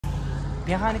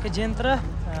Mexanika Jentra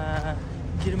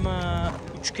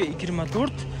 23 ga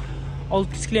 24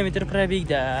 600 km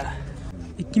probegda.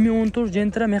 2014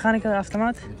 Jentra mexanika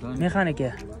avtomat,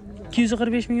 mexanika.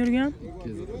 245 ming yurgan.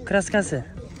 Kraskasi.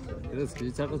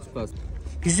 Kraskaga chaqirib pas.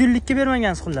 150 ga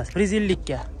bermagansiz xullas, 150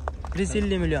 ga.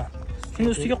 150 million. Shuni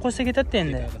ustiga qo'ysa ketadi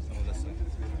endi.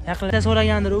 Yaqinda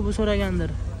so'ragandir, u bu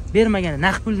so'ragandir. Bermagan,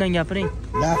 naqd puldan gapiring.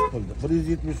 Naqd pulda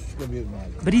 173 ga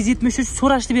bermadi. 173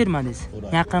 so'rashdi bermadingiz.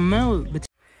 Yaqinmi?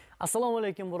 Assalomu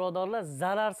alaykum birodarlar.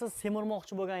 Zararsiz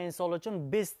semirmoqchi bo'lgan insonlar uchun,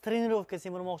 best trenirovka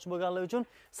semirmoqchi bo'lganlar uchun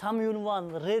Samyunvan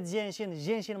Red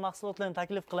Genshin mahsulotlarini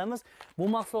taklif qilamiz. Bu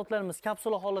mahsulotlarimiz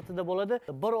kapsula holatida bo'ladi.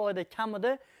 Bir oyda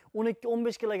kamida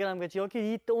 12-15 kilogrammgacha yoki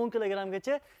 7-10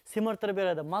 kilogrammgacha semirtirib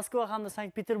beradi. Moskva hamda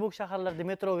Sankt-Peterburg shaharlarida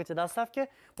metrogacha dastavka,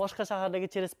 boshqa shaharlarga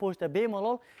через pochta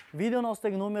bemalol. Videoning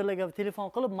ostidagi nomerlarga telefon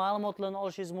qilib ma'lumotlarni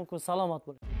olishingiz mumkin. Salomat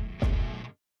bo'ling.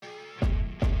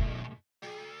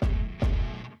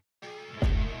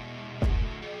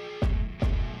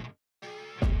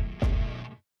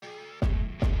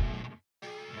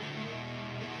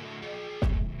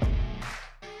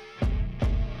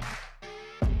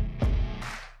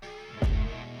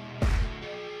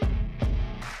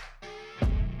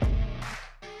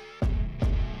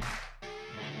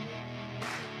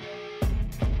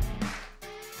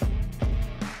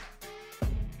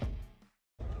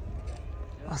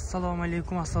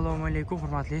 Assalomu alaykum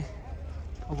hurmatli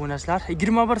obunachilar.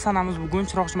 21 sanamiz bugun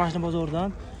Chiroqchi mashina bozoridan.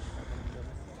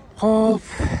 Xo'p,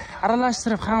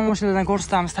 aralashtirib hamma mashinalardan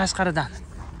ko'rsatamiz tashqaridan.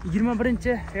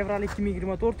 21 fevral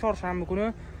 2024 chorshanba kuni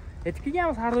yetib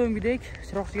kelganmiz har doimgidek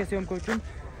Chiroqchiga syomka uchun.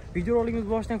 Videorolikimiz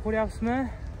boshidan ko'ryapsizmi?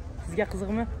 Sizga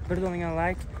qiziqmi? Bir donaga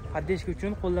like, podдержка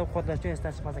uchun, qo'llab-quvvatlash uchun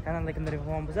esdan chiqmasa, kanalda kimdir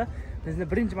mehmon bo'lsa, bizni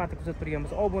birinchi marta kuzatib turgan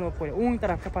bo'lsa, obuna bo'lib qo'ying. O'ng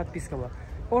tarafga podpiska bor.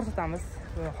 Ko'rsatamiz.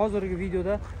 Hozirgi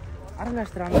videoda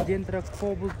aralashtiramiz. Jentra,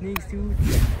 Kobalt,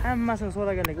 hammasini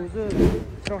so'raganlarga o'zi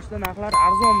Chiroqchida narxlar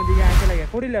arzonmi degan akalarga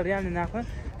ko'ringlar, ya'ni narxni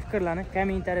fikrlarni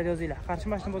kommentariyada yozinglar. Qarshi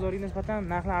mashina bozoriga nisbatan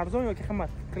narxlar arzon yoki qimmat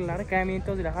fikrlarni kommentda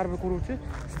yozinglar. Har bir ko'ruvchi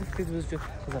sizni fikringiz uchun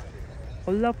qiziq.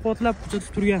 Qo'llab-quvvatlab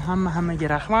kuzatib turgan hammaga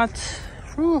rahmat.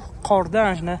 Shu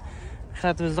qordan shuna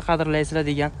hayotimizni qadrlaysizlar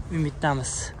degan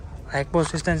umiddamiz. Like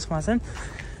bosishdan chiqmasin.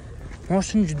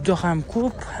 Mashina juda ham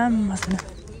ko'p, hammasini.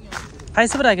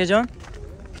 Qaysi bir akajon?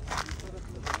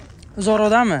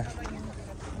 Zorodami?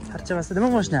 Charchabasi nima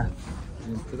mashina?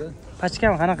 Jentra.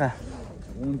 Pachkami qanaqa?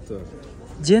 14.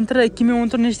 Jentra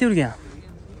 2014 nechta yurgan?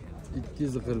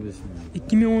 245 ming.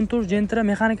 2014 Jentra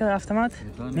mexanika avtomat,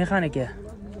 mexanika.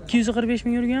 245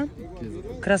 ming yurgan.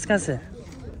 Kraskasi.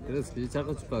 Kraskaga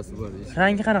chaqirib pasi bor.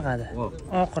 Rangi qanaqadi?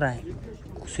 Oq rang.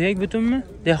 Suyak butunmi?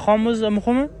 Dehqonmiz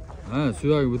muhimi? Ha,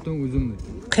 suyak butun, uzun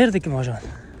butun. Qayerdiki mojon?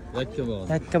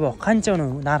 Yakka bog'. Qancha uni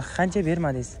narxi qancha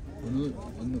bermadingiz? Uni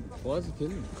hozir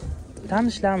keling.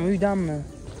 Tanishlarmi, uydanmi?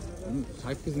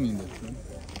 8 ming deb.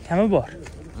 Kami bor?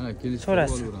 Ha, kelish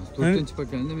so'rasiz.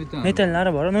 4-pakanda metan. Metallari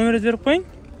bor. Nomeringizni berib qo'ying.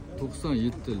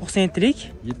 97. 97lik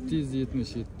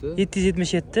 777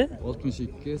 777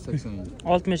 62 87.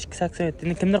 62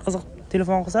 87. Kimdir qiziq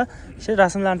telefon qilsa, shu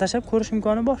rasmlarni tashab ko'rish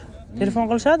imkoni bor. Telefon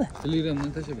qilishadi.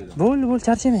 Telegramdan tashab beradi. Bo'ldi,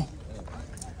 charchamang.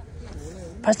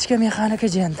 Pachka mexanika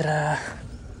Jentra.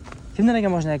 Kimdan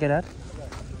ekan mashina akalar?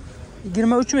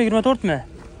 23 mi, 24 mi?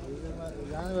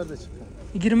 Yani verdi çıktı.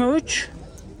 23.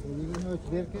 23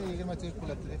 belki 24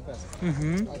 bo'ladi deb bas.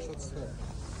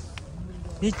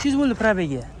 Necha yuz bo'ldi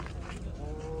probegi?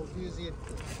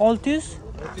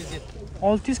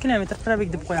 600 km probeg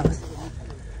deb qo'yamiz.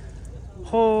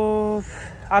 Xo'p,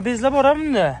 abezlar borami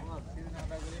bunda?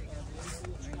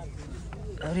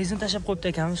 Rezin tashab qo'yibdi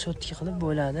ekanmiz, shotki qilib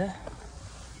bo'ladi.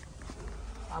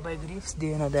 Abay grips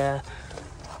deganada.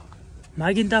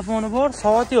 Magnitofoni bor,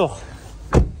 soat yo'q.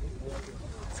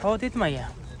 Soat yetmagan.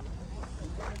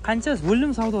 Qanchasi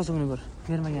bo'ldimi savdosi buni bir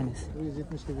bermaganingiz?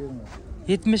 170 ga bermadi.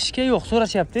 70 ga yo'q,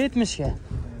 so'rashyapti 70 ga.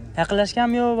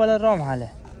 Yaqinlashganmi yo balandroqmi hali?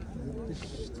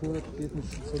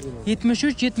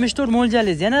 73, 74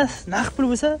 mo'ljallangiz. Yana naqd pul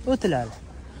bo'lsa o'tiladi.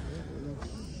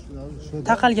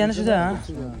 Taqalgani shuda, ha?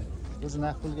 O'zi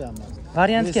naqd pulga emas.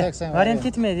 Variant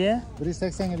ketmaydi-ya.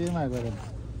 180 ga bermaydi adam.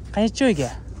 Qancha oyga?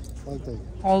 6 oy.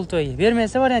 6 oy.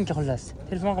 Bermaysa variantga xullas.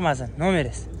 Telefon qilmasin.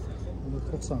 Nomeringiz?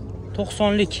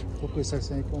 90lik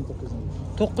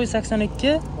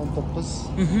 982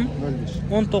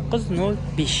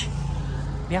 1905.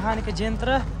 Mexanika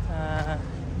Jentra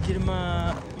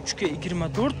 23 ga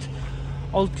 24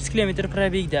 600 km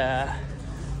probegda.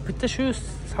 Bitta shu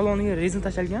saloniga rezin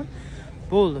tashalgan.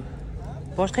 Bo'ldi.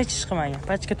 Boshqa hech ish qilmagan.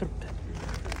 Pachka turibdi.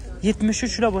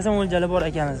 73 shular bo'lsa mo'ljali bor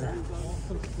ekanizda.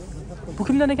 Bu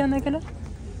kimdan ekan akalar?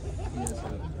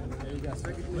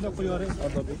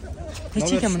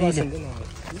 Necha ekan buni yili?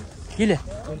 Yili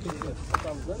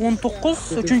 19,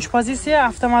 3-pozitsiya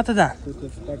avtomatidan.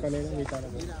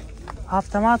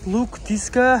 Avtomat, luk,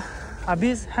 diska,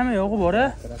 abez hamma yo'g'i bor.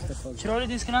 Chiroyli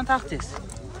diskadan taqdingiz.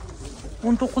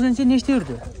 19-chi nechta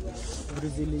yurdi?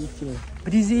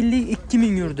 152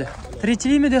 ming yurdi.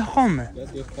 Tirikchilikmi, dehqonmi?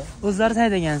 O'zlari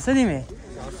saydagansiz, demak.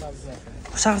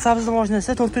 Shahrsabzli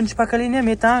mashinasi 4-pokoleniya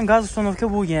metan gaz uстановка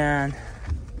bo'lgan.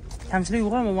 Kamchilik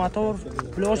yo'q, motor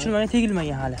puli ochilmagan,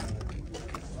 tegilmagan hali.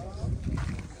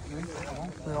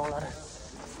 Oyoqlari.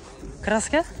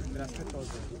 Kraska?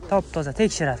 Top toza,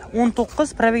 tekshiradi.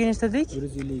 19 probegi nechta dedik?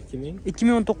 152 ming.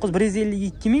 2019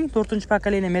 152 ming,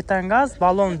 4-pokoleniya metan gaz,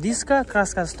 balon, diska,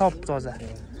 kraskasi top toza.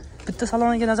 Bitta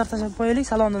saloniga nazar tashlab qo'yaylik,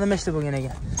 salonda nima ishda bo'lgan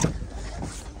ekan.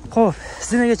 Xo'p,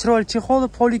 sizlarga chiroyli chexol,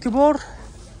 poliki bor.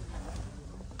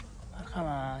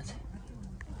 Marhamat.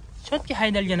 Chotga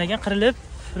haydalgan ekan, qirilib,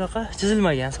 bunaqa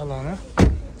chizilmagan saloni.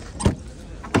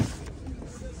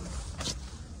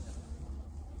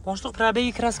 Boshliq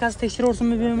probegi kraskasi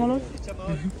tekshiraversinmi bemalol?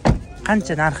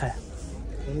 Qancha narxi?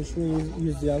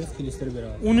 13100 deyamiz, kelishtirib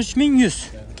beramiz. 13100.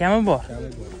 Kami bor.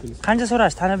 Qancha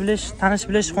so'rash? Tanish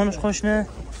bilish, qo'nish-qo'shni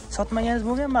sotmagansiz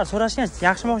bo'lgan-mi? So'rashgan,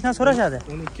 yaxshi mashinani so'rashadi.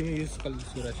 12100 qilib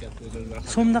so'rashyapti o'zimizdan.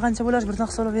 So'mda qancha bo'lar? Bir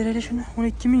hisoblab beraylik shuni.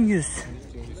 12100.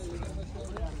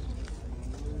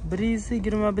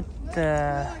 121.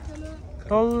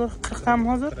 Dollar 40 tam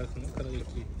hozir.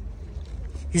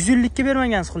 150 ga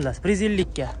bermagansiz xullas. 150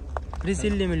 ga.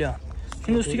 150 million.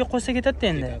 Shuni ustiga qo'ysa ketadi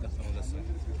endi.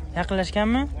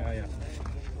 Yaqinlashganmi? Yo'q.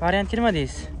 Variant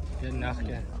kirmadingiz?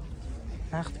 Naqdga.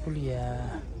 Naqd pulga.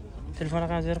 Telefon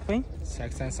raqamingizni berib qo'ying.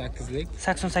 88lik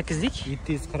 88lik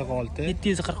 746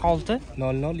 746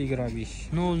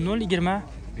 0025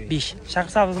 0025.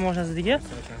 Shahrsabz mashinasiga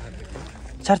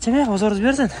charchamay bozoringiz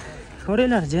bersin.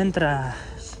 Ko'ringlar, Jentra.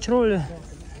 Chiroyli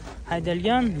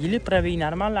haydalgan, yili probegi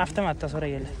normal avtomatda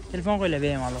so'raganlar. Telefon qo'yinglar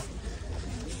bemalol.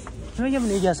 Nimaga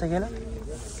buni egasi akalar?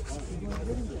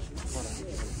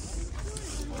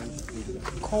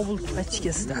 Kobalt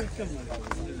pachkasidan.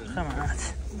 Rahmat.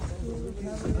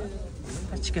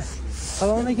 Pachka.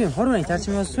 Assalomu alaykum. Hormang,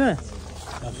 charchamayapsizmi?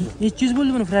 300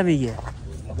 bo'ldi buni probegi.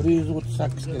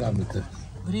 138 kilometr.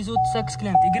 138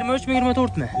 kilometr. 23mi,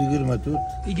 24mi? 24.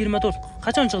 24.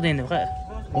 Qachon chiqdi endi?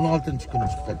 16-kuni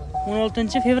chiqdi.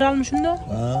 16-fevralmi shunda?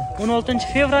 Ha.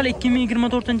 16-fevral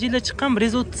 2024-yilda chiqqan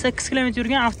 138 kilometr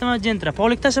yurgan avtomat Jentra.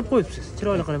 Polik tashab qo'yibsiz.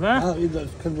 Chiroyli qilib, ha? Ha, uyda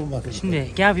kir bo'lmasin. Shunday,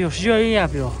 gap yo'q, shu joyga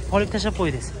gap yo'q. Polik tashab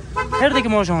qo'ydingiz. Qayerdagi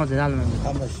mashinada albatta?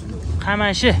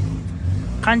 Qamashi.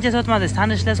 Qancha sotmadingiz?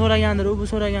 Tanishlar so'ragandir, u bu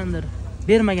so'ragandir.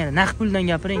 Bermagan, naqd puldan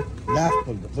gapiring. Naqd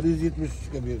pulda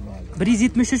 173 ga bermadi.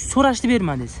 173 so'rashdi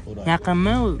bermadingiz.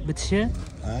 Yaqinmi u bitishi?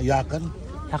 Ha, yaqin.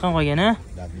 Yaqin qolgan, ha?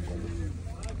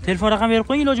 Telefon raqam berib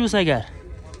qo'ying iloji bo'lsa agar.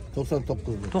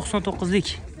 99. 99lik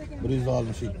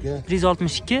 162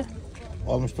 162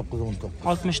 69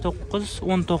 69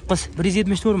 19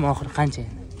 174 mi oxiri qancha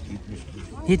endi?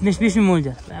 75 ming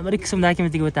mo'ljal. Bir ikki so'mda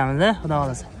akimitiga o'tamiz-da, xudo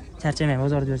xolasa. Charchamang,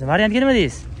 bozorda bersin. Variant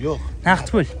kelmadingiz? Yo'q. Naqd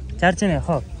pul. Charchamang,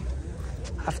 xo'p.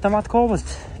 Avtomat Kobalt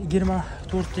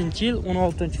 24-yil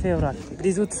 16-fevral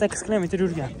 138 kilometr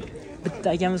yurgan. Bitta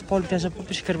akamiz polib tashab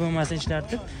qo'yib fikr bo'lmasin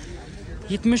ishlardi.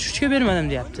 73 ga bermadim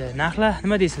deyapti. Narxlar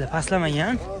nima deysizlar?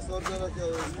 Paslamagan.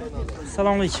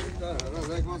 Assalomu alaykum.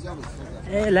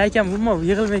 Laykam bo'lma,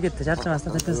 yig'ilmay ketdi.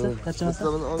 Charchamasdan tepasida, charchamasdan.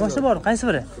 Boshqa bor, qaysi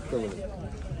biri?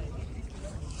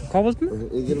 Kobaltmi?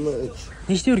 23.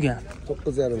 Nechta yurgan?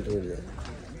 9,5 yurgan.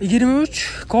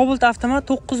 23 Kobalt avtomat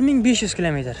 9500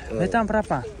 kilometr. Metan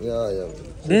propan. Yo'q.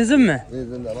 Benzinmi?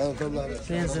 Benzinda, motorlari.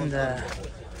 Benzinda.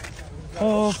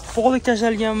 Xo'p, polik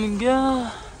tashalgan bunga.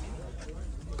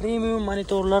 Premium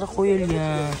monitorlar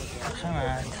qo'yilgan.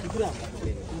 Rahmat.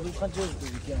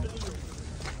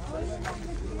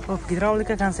 Xo'p,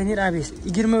 gidravlika konditsioner ABS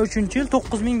 23-yil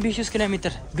 9500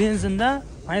 kilometr. Benzinda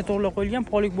monitorlar qo'yilgan,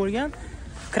 polik bo'lgan.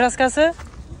 Kraskasi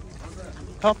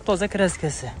top toza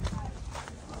kraskasi.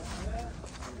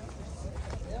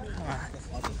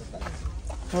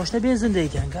 Boshda benzinda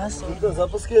ekan, gaz.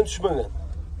 Zapaska ham tushmagan.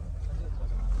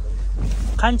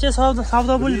 Qancha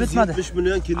savdo bo'lib bitmadi? 70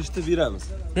 million kelishda beramiz.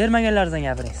 Bermaganlaringizdan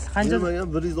gapiringiz. Qancha? Bermagan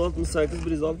 168,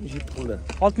 167 pulda.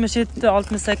 67,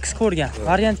 68 ko'rgan.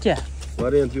 Variantga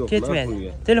Variant yo'q.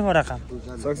 ketmaydi. Telefon raqam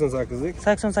 88lik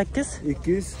 88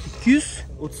 200 200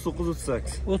 39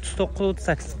 38. 39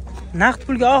 38. Naqd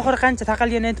pulga oxiri qancha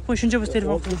taqalganini aytib qo'y, shuncha biz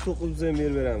telefon 69 biz ham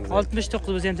berib beramiz.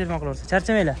 69 biz ham telefon qilaveramiz.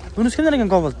 Charchamanglar. Bunisi kimdan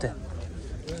ekan Kobaltda?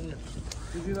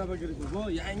 Bu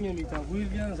yangi unikdan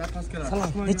qo'yilgan zapaskalar. Salom.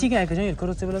 Necha ekan akajon,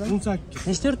 ko'rsa bo'ladimi? 18.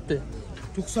 Nechta yuribdi?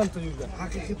 90 ta yurgan.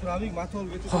 Haqiqiy probeg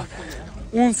motorga Xo'p.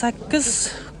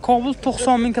 18 Kobalt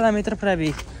 90 ming kilometr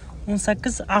probeg.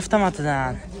 18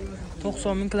 avtomatidan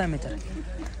 90 ming kilometr.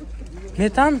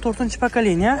 Metan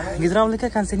 4-pokoleniya, gidravlika,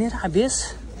 konditsioner, ABS.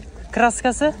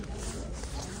 Kraskasi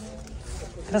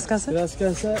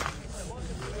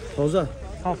toza.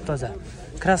 Xo'p, toza.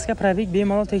 Kraska probeg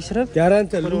bemalol tekshirib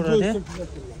Garantiya. ko'raveradi.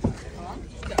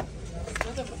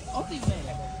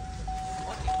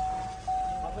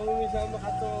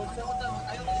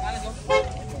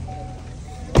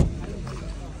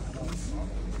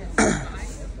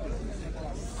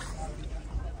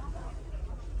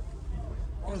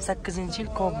 Yil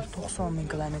Kobalt 90 ming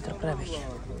kilometr probeg.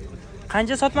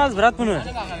 Qancha sotmadingiz, brat, buni?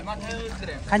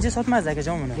 Qancha sotmadingiz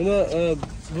akajon buni?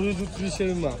 Buni 135 ga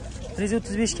berman.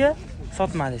 135 ga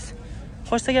sotmadingiz.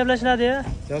 Qo'shsa gaplashiladi-ya?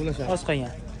 Gaplashamiz. Oz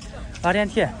qolgan.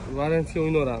 Variantga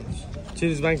o'ynaveramiz.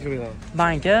 Через bankga beramiz.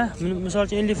 Bankka, misol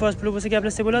uchun 50% pul bo'lsa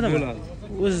gaplashsak bo'ladimi? Bo'ladi.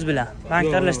 O'zingiz bilan.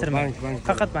 Bankda aralashtirmang. Bank.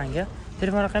 Faqat bankka.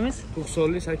 Telefon raqamingiz?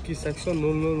 90 880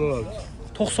 0006.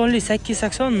 90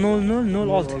 880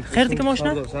 0006. Qayerdagi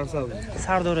mashina?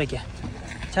 Sardor aka.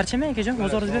 Charchamang akajon,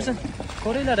 bozoringiz bersin.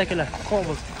 Ko'ringlar akalar,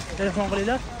 Kobalt. Telefon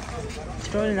qilinglar.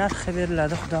 Chiroyli narxga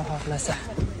beriladi, xudo xohlasa.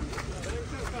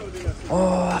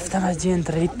 Avtomat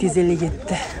Jentra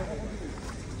 757.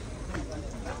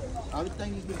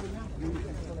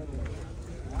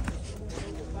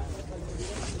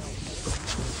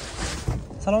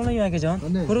 Assalomu alaykum akajon.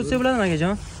 Ko'rsa bo'ladimi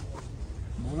akajon?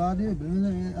 Bo'ladi,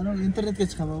 bilmadim. Ana internetga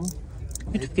chiqaman bu.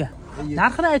 YouTube'ga.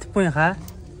 Narxini aytib qo'ying, ha.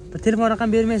 Bir telefon raqam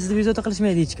bermaysiz deb bezovta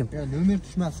qilishmaydi hech kim. Ya nomer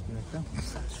tushmasdi buyoqda.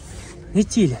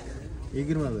 Necha yil?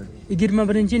 21.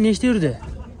 21-yil nechta yurdi?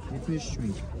 73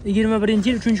 ming.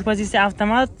 21-yil 3-pozitsiya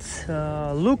avtomat,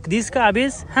 luk, disk,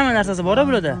 ABS, hamma narsasi bor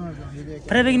bularda.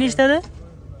 Probeg nechtadi?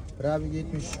 Probeg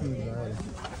 73 ming.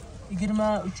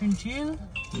 23-yil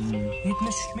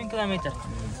 73 ming kilometr.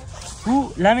 Bu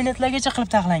laminatlargacha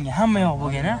qilib taxlangan, hamma yoq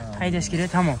bo'lgan-a. Haydash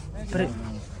kerak, tamom.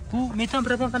 Bu metan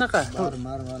propan qanaqa?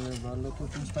 Marmali borlar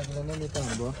 4-pokoleniya metan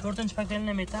bor.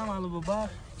 4-pokoleniya metan, bu bar,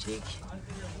 chek,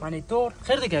 monitor.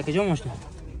 Qayerdagi akajon mashina?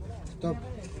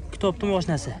 Kitobning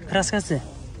mashinasi. Kraskasi?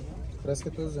 Kraska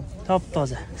toza. Top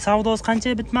toza. Savdosi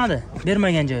qancha bitmadi?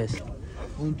 Bermagan joyingiz.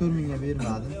 14 mingga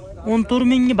bermadim. 14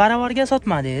 mingga baravarga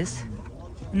sotmadingiz.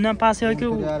 Undan past yoki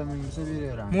 4,5 ming bo'lsa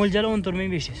beraveramiz. mo'ljali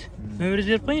 14500.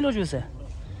 Nomeringizni berib qo'ying iloji bo'lsa.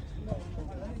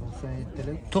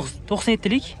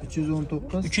 97lik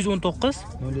 319 319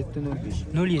 0705.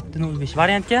 0705.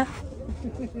 Variantga?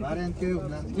 Variantga yo'q.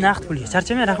 Naqd pulga.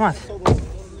 Charchamang, rahmat.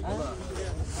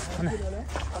 Mana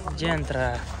Jentra.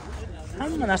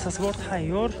 Hamma narsasi bor,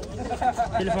 tayyor.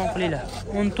 Telefon qilinglar.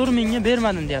 14 mingga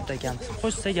bermadim deyapti akamiz.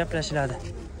 Qo'shsa gaplashiladi.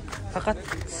 Faqat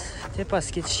tepasi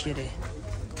ketish kerak.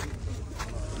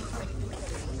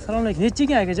 Assalomu alaykum.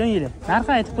 Nechiga akajon yili?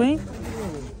 Narxini aytib qo'ying.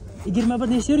 21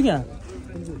 nechta yurgan?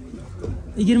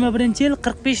 21-yil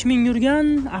 45 ming yurgan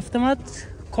avtomat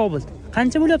Kobalt.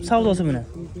 Qancha bo'lyapti savdosi buni?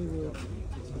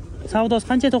 Savdosi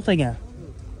qancha to'xtagan?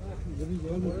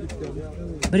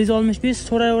 165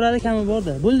 so'rayveradi, kami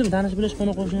bordi. Bo'ldimi, tanish bilish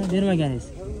qo'na qo'shni bermaganingiz.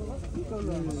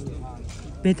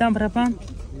 Metan propan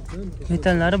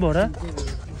metanlari bor-a.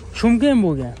 Shumka ham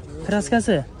bo'lgan.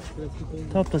 Kraskasi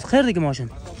top-toz. Qayerdagi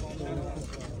mashina?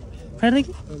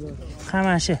 Qayerdagi?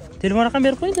 Qamashi. Telefon raqam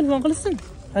berib qo'ying, telefon qilsin.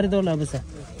 Xaridorlar bo'lsa.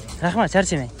 Rahmat,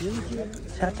 charchamang.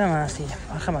 Shartmas,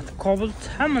 marhamat. Kobalt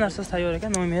hamma narsasi tayyor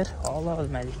ekan, nomer ola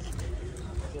olmaylik.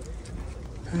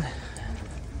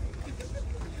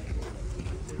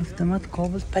 Avtomat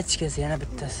Kobalt pachkasi yana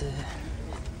bittasi.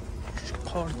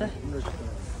 Qorda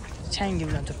changi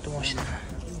bilan turibdi mashina.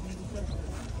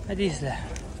 Nima deysizlar?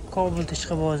 Kobalt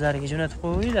ishqi bozoriga jo'natib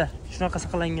qo'yinglar. Shunaqa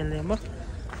saqlanganlar ham bor.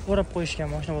 O'rab qo'yishgan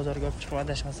mashina bozoriga olib chiqib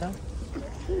adashmasam.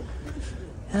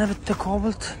 Yana bitta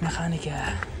Kobalt mexanika.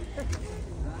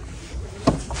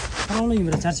 Qaranglar,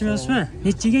 bir charchamayapsizmi?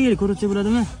 Nechiga yil ko'rib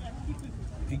bo'ladimi?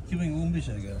 2015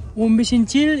 ga.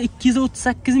 15-yil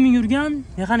 238 ming yurgan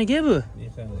mexanika bu.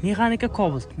 Mexanika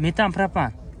Kobalt, metan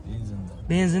propan.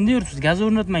 Benzinda yuribsiz, gaz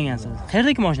o'rnatmagansiz.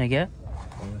 Qayerdagi mashina aka?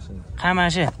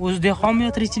 Qamashi. O'zi dehqonmi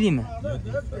yo tirikchilikmi?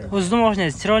 O'zida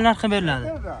mashinangiz chiroyli narxga beriladi.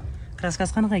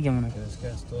 Kraskasi qanaqa ekan buni?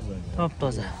 Kraskasi toza. Top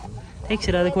toza.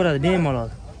 Tekshiradi, ko'radi, bemalol.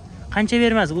 Qancha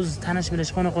bermaz, o'zi tanish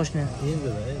bilish qo'na qo'shni.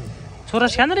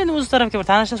 So'rashgandir endi o'zi tarafga bir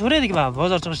tanishni so'raydik baribir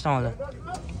bozor chiqishdan oldin.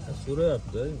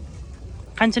 So'rayapti.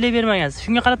 Qanchalik bermagansiz?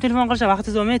 Shunga qarab telefon qilishga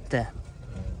vaqtingiz bo'lmaydi-da.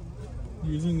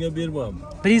 100 ga bermam.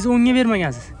 110 ga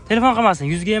bermagansiz. Telefon qilmasin,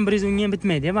 100 ga ham 110 ga ham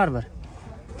bitmaydi-ya baribir.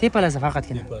 Tepalasa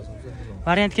faqatgina.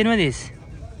 Variantga nima deysiz?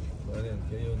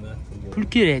 Variantga yo'q, naqd. Pul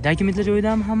kerak, dokumentlar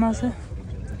joyidami hammasi?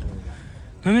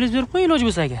 Nomeringizni berib qo'ying iloji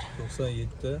bo'lsa agar.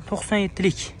 97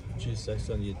 97lik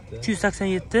 387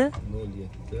 387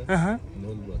 07 aha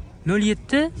 01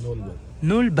 07 01.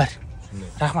 01.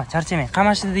 Rahmat, charchamang.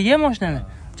 Qamashidagi mashinani.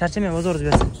 Charchamang bozorda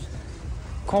bersin.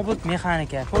 Kobalt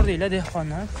mexanika. Ko'rdinglar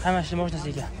dehqondan qamashli mashinasi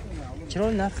ekan.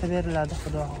 Chiroyli narxga beriladi,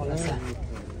 xudo xolasa.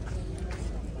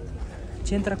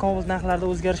 Jentra Kobalt narxlarida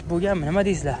o'zgarish bo'lganmi? Nima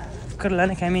deysizlar?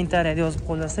 Fikrlarni kommentariyada yozib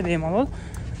qoldirsa bemalol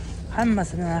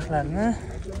hammasini narxlarini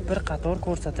bir qator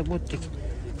ko'rsatib o'tdik.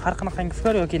 Har qanaqangi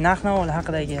fikr yoki narx-navo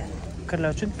haqidagi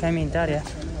fikrlar uchun kommentariya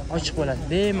ochiq bo'ladi.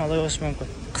 Bemalol yozish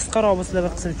mumkin. Qisqaroq sizlar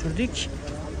bir qisib tushirdik.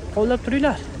 Qo'llab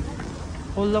turinglar.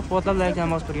 Qo'llab-quvvatlab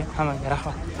laykdan bosib turgan hammaga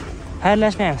rahmat.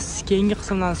 Xayrlashmaymiz. Keyingi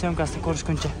qismlarning syomkasida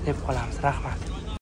ko'rishguncha deb qolamiz. Rahmat.